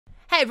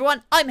Hey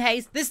everyone, I'm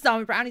Hayze, this is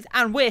Diamond Brownies,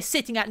 and we're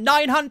sitting at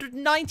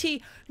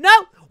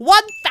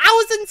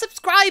 1,000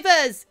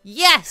 subscribers!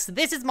 Yes,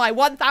 this is my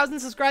 1,000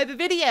 subscriber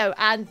video,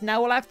 and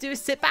now all I have to do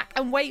is sit back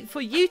and wait for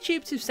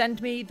YouTube to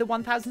send me the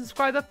 1,000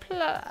 subscriber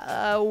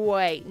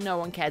wait, no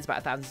one cares about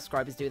 1,000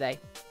 subscribers, do they?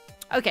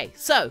 Okay,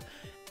 so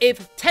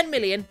if 10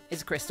 million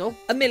is a crystal,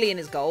 1 million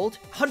is gold,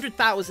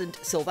 100,000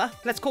 silver,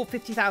 let's call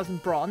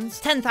 50,000 bronze,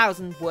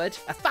 10,000 wood,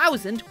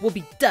 1,000 will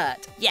be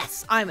dirt.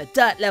 Yes, I'm a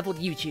dirt leveled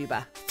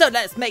YouTuber. So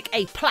let's make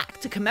a plaque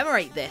to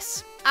commemorate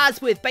this.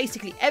 As with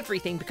basically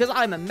everything, because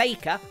I'm a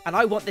maker and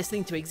I want this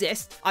thing to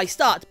exist, I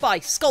start by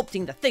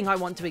sculpting the thing I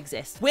want to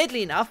exist.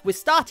 Weirdly enough, we're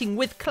starting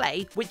with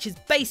clay, which is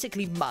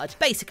basically mud,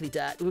 basically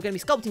dirt. We're going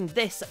to be sculpting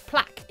this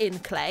plaque in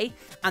clay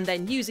and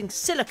then using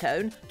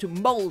silicone to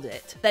mold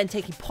it, then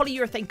taking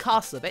polyurethane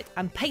casts of it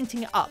and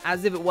painting it up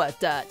as if it were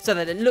dirt so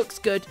that it looks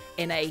good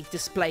in a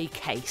display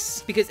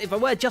case. Because if I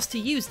were just to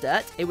use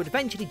dirt, it would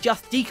eventually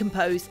just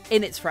decompose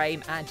in its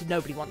frame and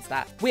nobody wants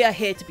that. We are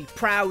here to be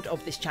proud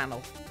of this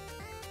channel.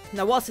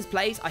 Now, whilst this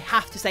plays, I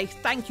have to say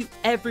thank you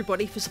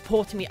everybody for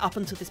supporting me up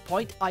until this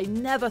point. I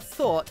never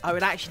thought I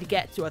would actually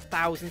get to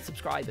 1,000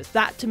 subscribers.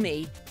 That to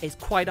me is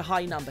quite a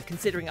high number,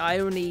 considering I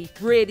only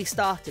really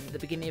started at the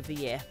beginning of the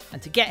year.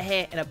 And to get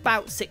here in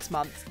about 6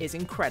 months is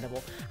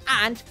incredible.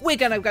 And we're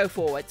going to go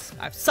forwards.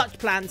 I have such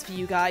plans for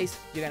you guys.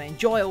 You're going to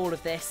enjoy all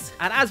of this.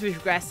 And as we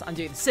progress, I'm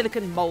doing the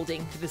silicone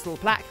moulding to this little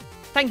plaque.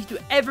 Thank you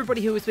to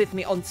everybody who was with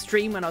me on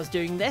stream when I was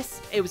doing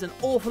this. It was an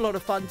awful lot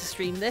of fun to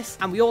stream this,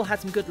 and we all had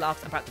some good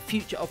laughs about the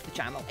future of the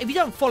channel. If you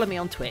don't follow me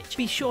on Twitch,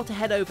 be sure to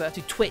head over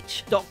to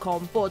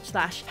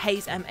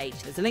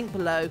twitch.com/HazeMH. There's a link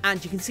below,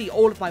 and you can see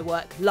all of my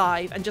work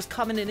live and just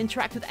come in and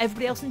interact with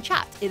everybody else in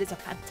chat. It is a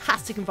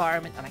fantastic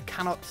environment, and I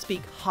cannot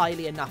speak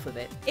highly enough of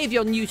it. If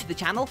you're new to the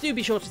channel, do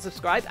be sure to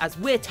subscribe, as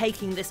we're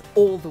taking this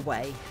all the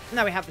way.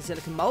 Now we have the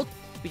silicone mold.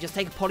 We just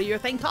take a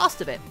polyurethane cast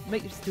of it,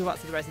 make the two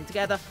parts of the resin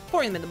together,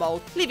 pouring them in the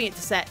mold, leaving it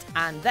to set,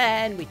 and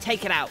then we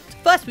take it out.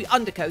 First we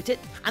undercoat it,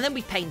 and then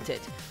we paint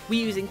it.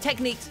 We're using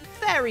techniques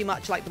very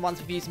much like the ones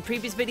we've used in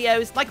previous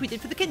videos, like we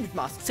did for the kindred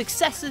mask,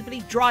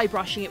 successively dry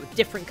brushing it with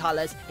different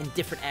colours in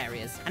different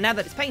areas. And now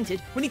that it's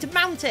painted, we need to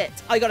mount it.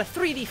 I got a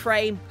 3D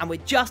frame, and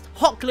we're just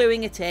hot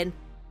gluing it in.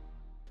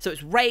 So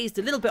it's raised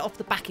a little bit off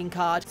the backing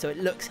card so it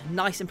looks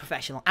nice and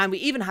professional. And we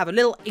even have a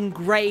little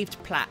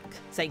engraved plaque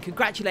saying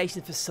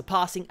congratulations for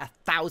surpassing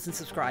 1,000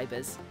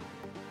 subscribers.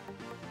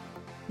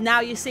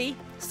 Now you see,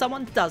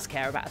 someone does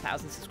care about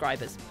 1,000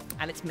 subscribers,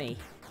 and it's me.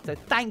 So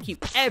thank you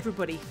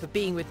everybody for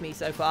being with me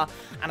so far,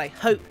 and I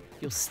hope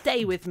you'll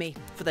stay with me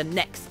for the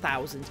next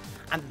 1,000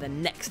 and the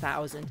next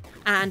 1,000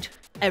 and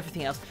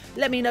everything else.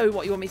 Let me know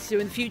what you want me to do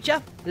in the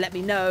future. Let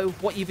me know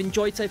what you've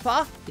enjoyed so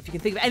far. If you can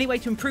think of any way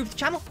to improve the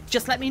channel,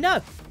 just let me know.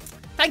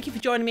 Thank you for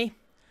joining me,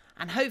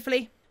 and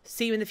hopefully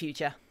see you in the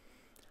future.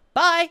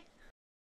 Bye!